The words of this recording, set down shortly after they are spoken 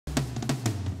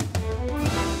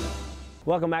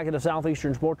Welcome back to the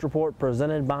Southeastern Sports Report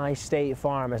presented by State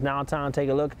Farm. It's now time to take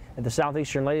a look at the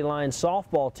Southeastern Lady Lions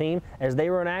softball team as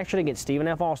they were in action against Stephen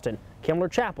F. Austin.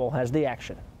 Kimler Chappell has the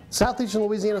action. Southeastern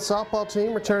Louisiana softball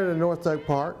team returning to North Oak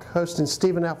Park, hosting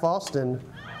Stephen F. Austin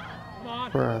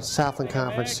for a Southland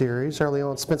Conference series. Early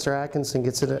on, Spencer Atkinson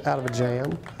gets it out of a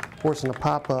jam, forcing a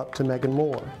pop-up to Megan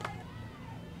Moore.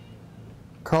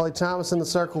 Carly Thomas in the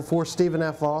circle for Stephen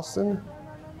F. Austin.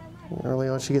 Early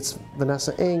on, she gets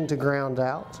Vanessa Ng to ground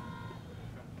out.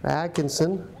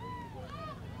 Atkinson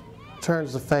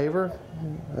turns the favor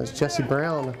as Jessie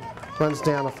Brown runs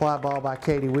down a fly ball by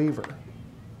Katie Weaver.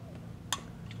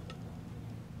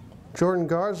 Jordan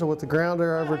Garza with the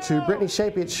grounder over to Brittany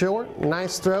Shapey at short.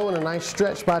 Nice throw and a nice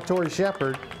stretch by Tori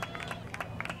Shepard.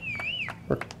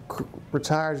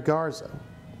 Retires Garza.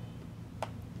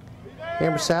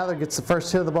 Amber Sadler gets the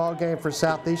first hit of the ball game for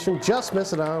Southeastern, just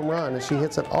missing a home run as she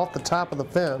hits it off the top of the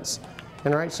fence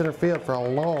in right center field for a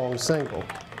long single.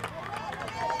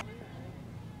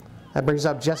 That brings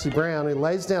up Jessie Brown, who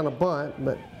lays down a bunt,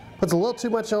 but puts a little too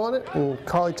much on it, and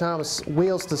Carly Thomas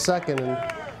wheels to second and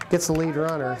gets the lead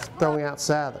runner, throwing out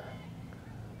Sadler.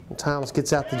 And Thomas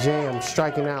gets out the jam,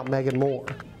 striking out Megan Moore.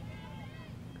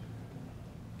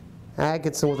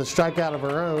 Atkinson with a strikeout of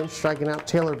her own, striking out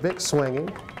Taylor Vick swinging.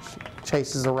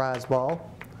 Chases a rise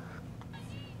ball.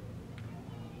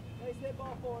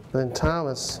 Then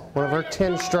Thomas, one of her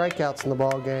 10 strikeouts in the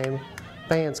ball game,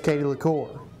 fans Katie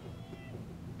LaCour.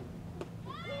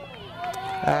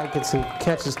 Atkinson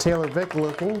catches Taylor Vick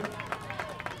looking,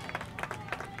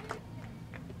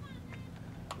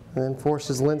 and then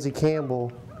forces Lindsey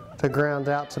Campbell to ground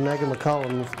out to Megan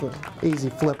McCollum with an easy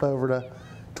flip over to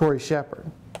Tori Shepard.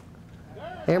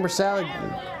 Amber Sadler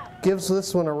gives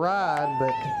this one a ride,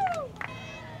 but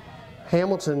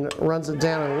Hamilton runs it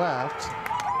down and left,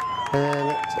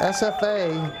 and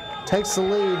SFA takes the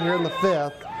lead here in the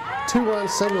fifth. Two-run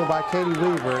single by Katie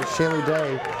Weaver as Shaylee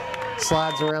Day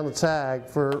slides around the tag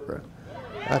for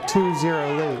a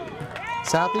 2-0 lead.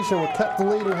 Southeastern will cut the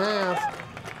lead in half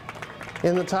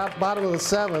in the bottom of the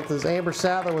seventh as Amber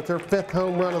Sadler with her fifth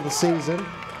home run of the season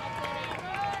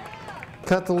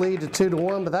cut the lead to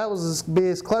 2-1, but that was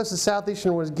as close as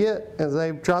Southeastern would get as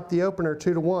they dropped the opener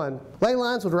 2-1. Lady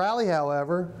Lions would rally,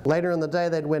 however. Later in the day,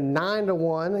 they'd win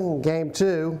 9-1 in game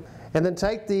 2, and then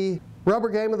take the rubber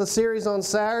game of the series on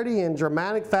Saturday in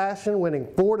dramatic fashion, winning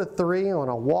 4-3 on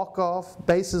a walk-off,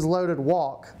 bases-loaded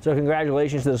walk. So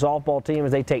congratulations to the softball team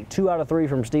as they take 2 out of 3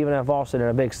 from Stephen F. Austin in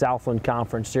a big Southland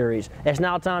Conference series. It's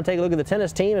now time to take a look at the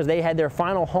tennis team as they had their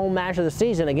final home match of the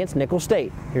season against Nicholls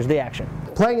State. Here's the action.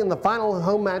 Playing in the final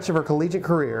home match of her collegiate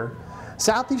career,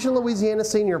 Southeastern Louisiana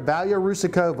senior Valia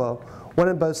Rusakova won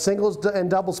in both singles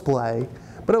and doubles play,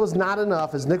 but it was not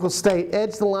enough as Nicholls State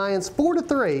edged the Lions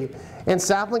 4-3 in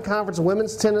Southland Conference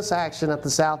women's tennis action at the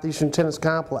Southeastern Tennis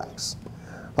Complex.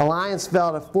 The Lions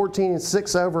fell to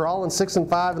 14-6 overall and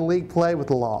 6-5 in league play with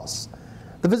the loss.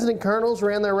 The visiting Colonels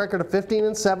ran their record of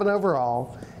 15-7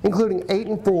 overall, including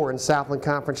 8-4 in Southland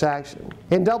Conference action.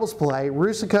 In doubles play,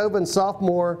 Rusakova and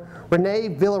sophomore Renee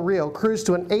Villarreal cruised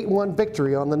to an 8-1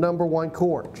 victory on the #1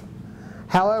 court.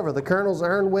 However, the Colonels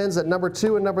earned wins at number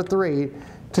 2 and number 3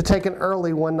 to take an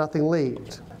early 1-0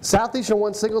 lead. Southeastern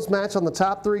won singles match on the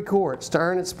top 3 courts to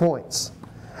earn its points.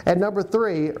 At number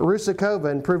 3, Rusakova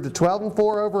improved to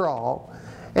 12-4 overall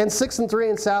and 6-3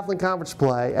 in Southland Conference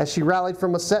play as she rallied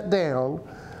from a set down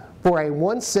for a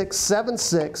 1-6,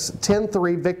 7-6,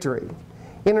 10-3 victory.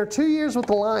 In her 2 years with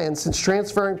the Lions since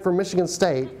transferring from Michigan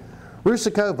State,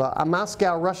 Rusakova, a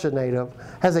Moscow, Russia native,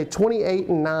 has a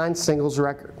 28-9 singles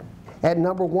record. At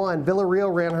number 1,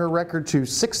 Villarreal ran her record to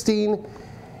 16-3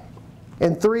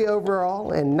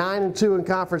 overall and 9-2 in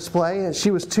conference play, and she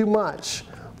was too much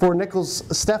for Nicholls'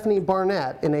 Stephanie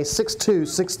Barnett in a 6-2,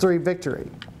 6-3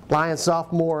 victory. Lions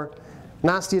sophomore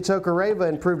Nastia Tokareva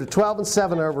improved to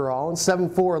 12-7 overall and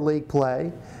 7-4 in league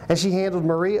play as she handled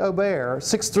Marie Aubert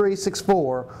 6-3,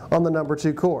 6-4 on the number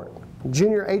 2 court.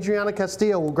 Junior Adriana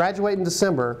Castillo will graduate in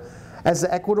December as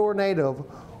the Ecuador native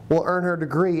will earn her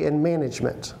degree in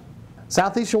management.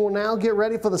 Southeastern will now get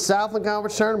ready for the Southland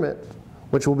Conference Tournament,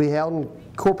 which will be held in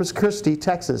Corpus Christi,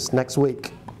 Texas next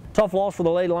week. Tough loss for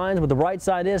the Lady Lions, but the bright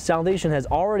side is Southeastern has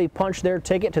already punched their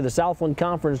ticket to the Southland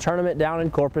Conference Tournament down in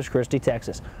Corpus Christi,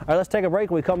 Texas. All right, let's take a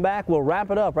break. When we come back, we'll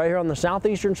wrap it up right here on the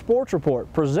Southeastern Sports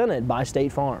Report presented by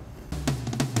State Farm.